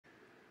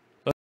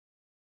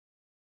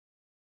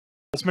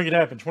Let's make it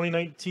happen.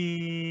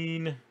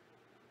 2019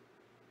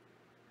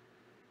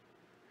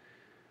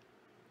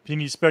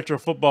 Panini Spectra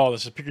football.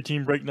 This is pick your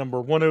team break number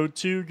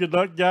 102. Good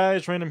luck,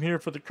 guys. Random here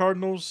for the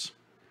Cardinals.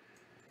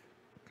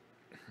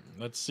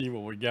 Let's see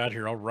what we got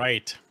here. All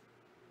right.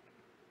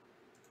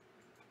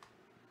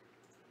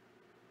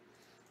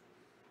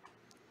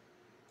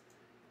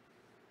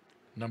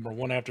 Number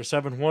 1 after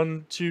 7.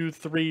 1, 2,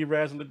 3.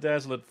 Razzle it,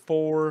 dazzle it.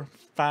 4,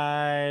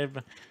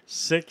 5,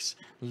 6.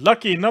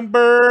 Lucky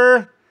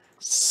number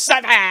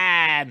 7.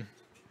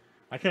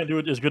 I can't do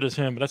it as good as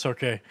him, but that's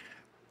okay.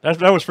 That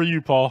was for you,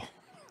 Paul.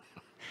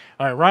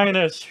 All right, Ryan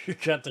S. You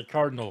got the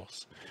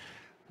Cardinals.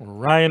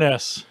 Ryan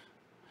S.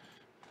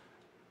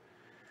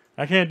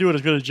 I can't do it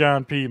as good as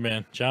John P,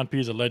 man. John P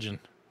is a legend.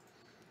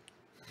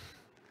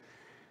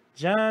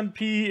 John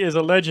P is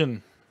a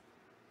legend.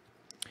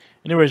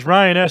 Anyways,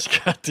 Ryan S.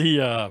 got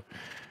the,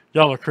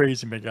 y'all are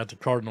crazy, man, got the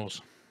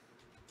Cardinals.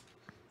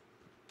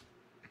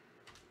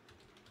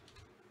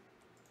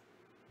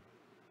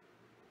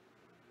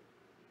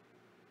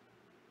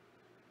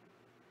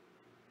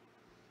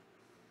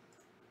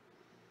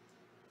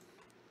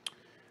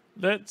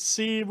 Let's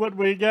see what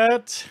we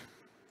got.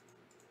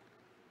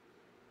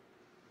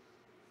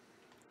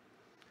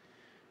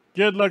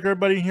 Good luck,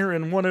 everybody, here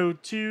in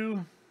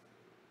 102.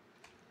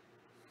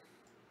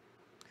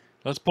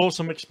 Let's pull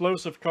some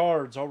explosive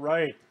cards. All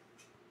right.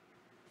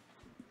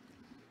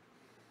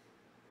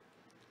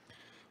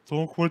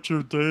 Don't quit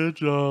your day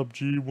job,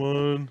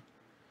 G1.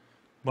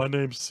 My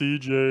name's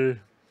CJ.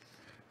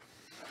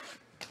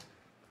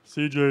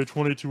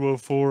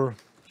 CJ2204.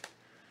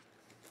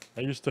 I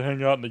used to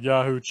hang out in the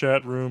Yahoo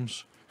chat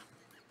rooms.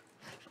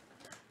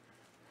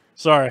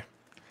 Sorry.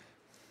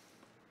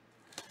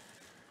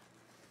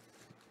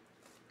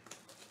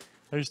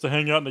 I used to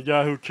hang out in the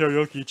Yahoo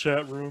karaoke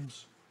chat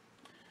rooms.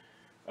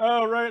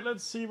 All right,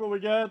 let's see what we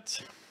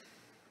got.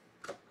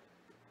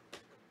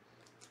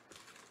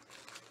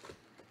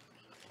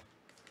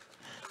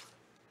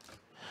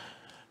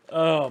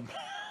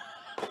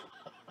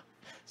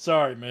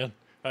 Sorry, man.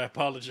 I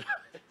apologize.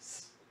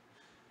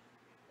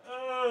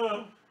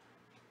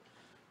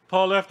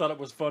 Paul F. thought it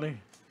was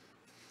funny.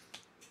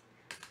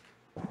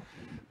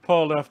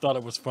 Paul F. thought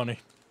it was funny.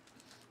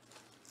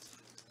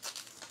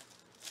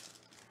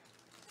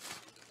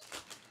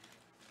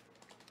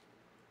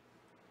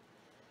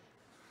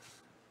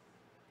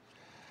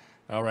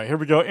 All right, here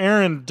we go.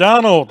 Aaron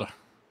Donald.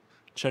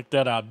 Check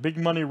that out. Big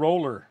money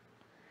roller.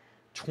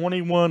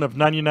 21 of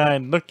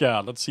 99. Look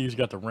out. Let's see who's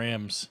got the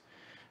Rams.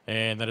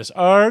 And that is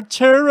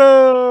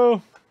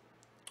Arturo.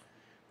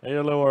 Hey,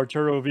 hello,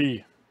 Arturo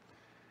V.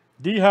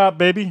 D-Hop,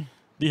 baby.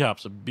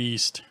 D-Hop's a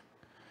beast.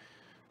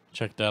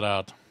 Check that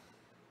out.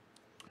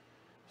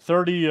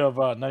 30 of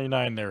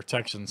 99 there,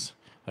 Texans.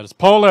 That is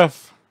Paul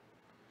F.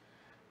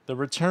 The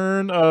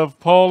return of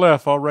Paul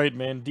F. All right,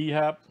 man.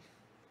 D-Hop.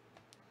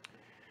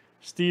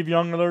 Steve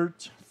Young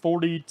alert.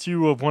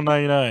 42 of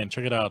 199.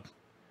 Check it out.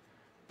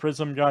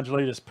 Prism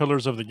Gondolatus,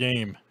 Pillars of the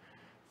Game.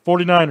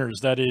 49ers,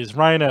 that is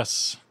Ryan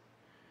S.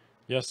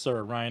 Yes,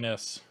 sir, Ryan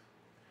S.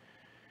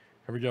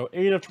 Here we go.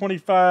 8 of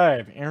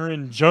 25.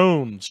 Aaron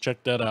Jones.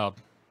 Check that out.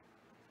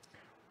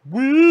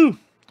 Woo!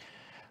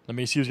 Let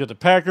me see who's got the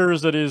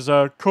Packers. That is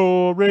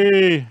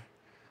Corey.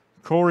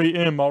 Corey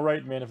M. All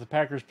right, man. If the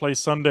Packers play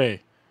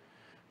Sunday,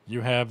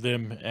 you have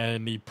them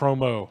in the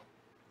promo.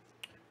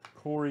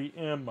 Corey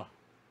M.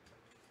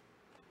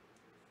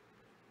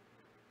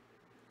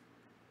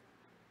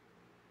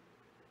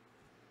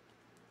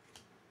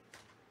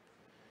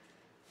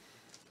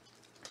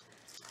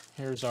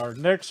 Here's our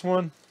next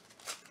one.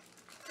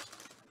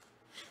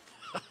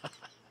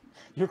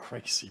 You're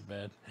crazy,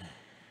 man.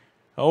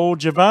 Oh,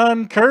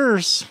 Javon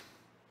Curse.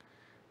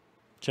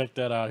 Check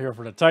that out here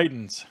for the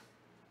Titans.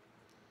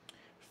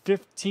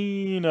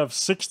 15 of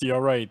 60.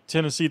 All right.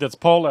 Tennessee, that's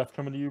Paul F.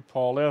 Coming to you,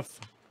 Paul F.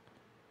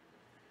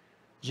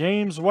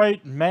 James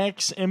White,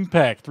 Max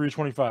Impact,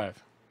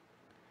 325.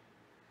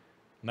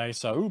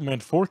 Nice. Ooh, man,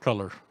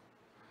 4-color.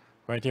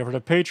 Right there for the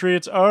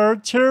Patriots,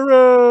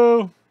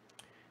 Arturo.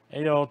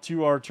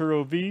 AL2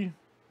 Arturo V.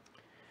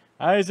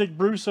 Isaac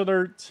Bruce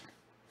alert.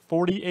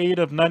 48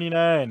 of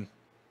 99.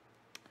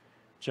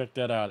 Check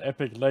that out.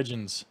 Epic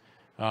Legends.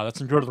 That's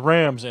going to go to the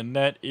Rams, and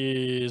that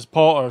is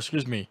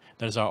that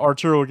is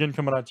Arturo again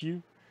coming out to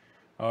you.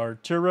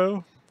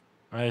 Arturo.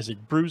 Isaac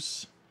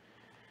Bruce.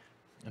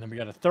 And then we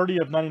got a 30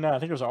 of 99. I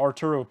think it was an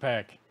Arturo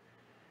pack.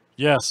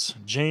 Yes,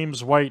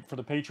 James White for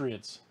the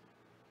Patriots.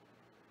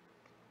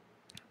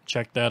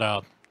 Check that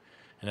out.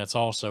 And that's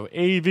also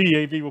AV.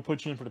 AV will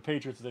put you in for the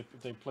Patriots if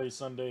they play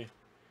Sunday.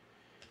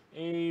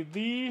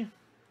 AV.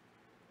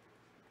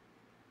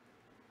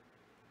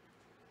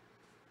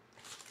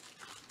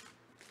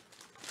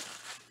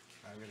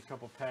 All right, we got a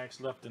couple packs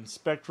left in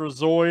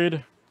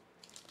Spectrazoid.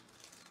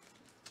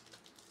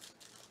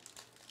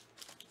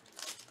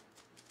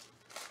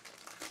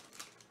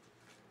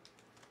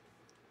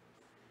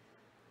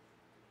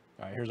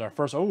 All right, here's our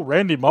first. Oh,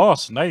 Randy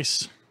Moss.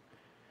 Nice.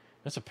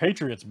 That's a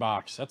Patriots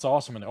box. That's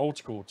awesome in the old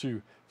school,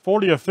 too.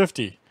 40 of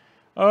 50.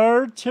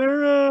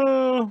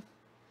 Arturo.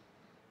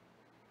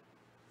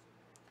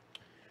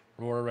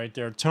 Roar right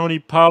there. Tony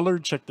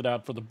Pollard. Check that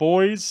out for the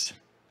boys.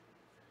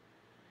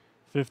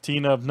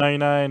 15 of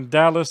 99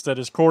 Dallas. That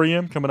is Corey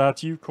M. Coming out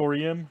to you,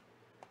 Corey M.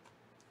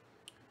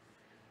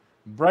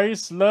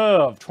 Bryce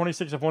Love.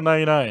 26 of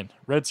 199.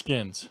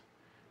 Redskins.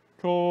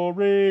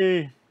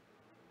 Corey.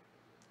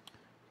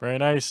 Very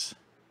nice.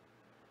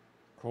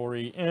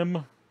 Corey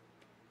M.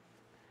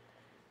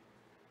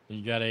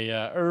 You got a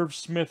Irv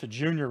Smith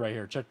Jr. right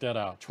here. Check that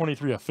out.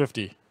 23 of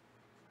 50.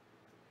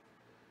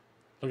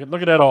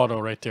 Look at that auto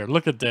right there.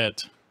 Look at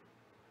that.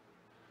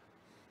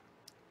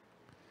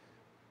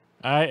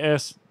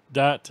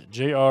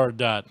 IS.JR.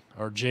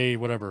 Or J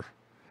whatever.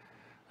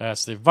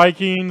 That's the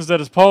Vikings.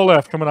 That is Paul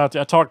F. coming out.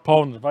 I talked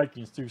Paul into the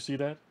Vikings too. See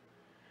that?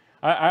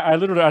 I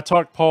literally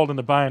talked Paul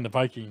into buying the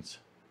Vikings.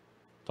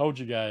 Told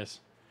you guys.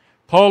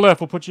 Paul F.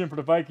 will put you in for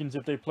the Vikings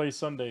if they play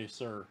Sunday,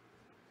 sir.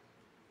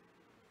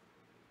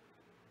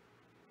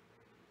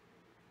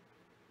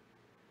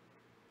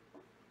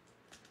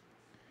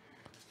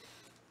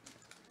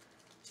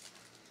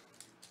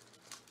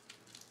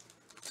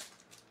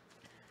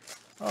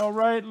 All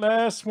right,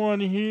 last one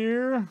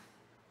here.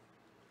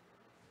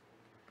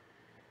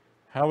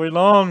 Howie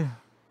Long.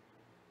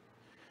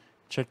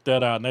 Check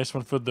that out. Nice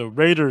one for the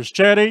Raiders.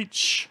 Chad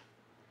H.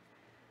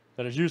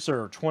 That is you,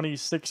 sir.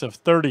 26 of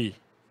 30.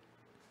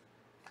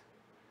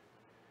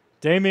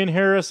 Damian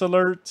Harris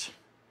alert.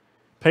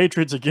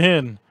 Patriots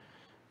again.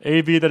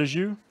 AV, that is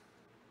you.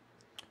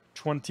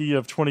 20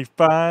 of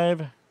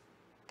 25.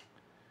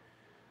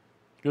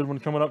 Good one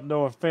coming up.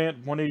 Noah Fant.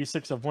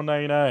 186 of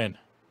 199.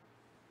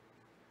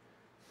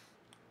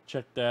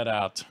 Check that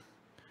out.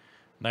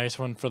 Nice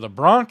one for the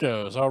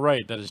Broncos. All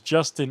right, that is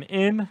Justin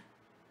in.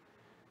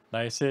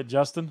 Nice hit,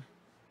 Justin.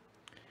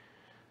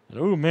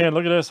 Oh, man,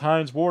 look at this.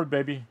 Hines Ward,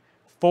 baby.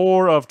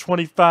 4 of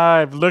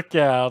 25. Look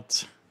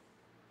out.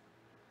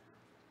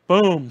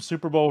 Boom.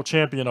 Super Bowl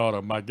champion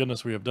auto. My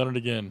goodness, we have done it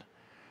again.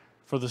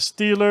 For the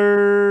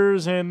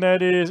Steelers, and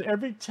that is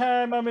every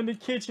time I'm in the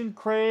kitchen,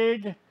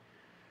 Craig.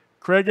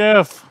 Craig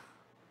F.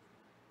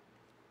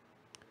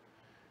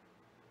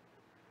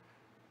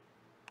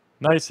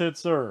 Nice hit,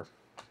 sir.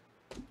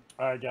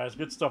 All right, guys,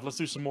 good stuff. Let's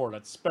do some more.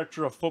 That's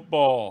Spectra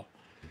football.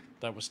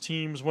 That was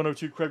Teams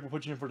 102. Craig will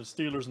put you in for the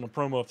Steelers in the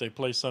promo if they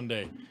play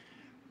Sunday.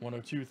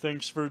 102,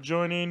 thanks for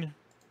joining.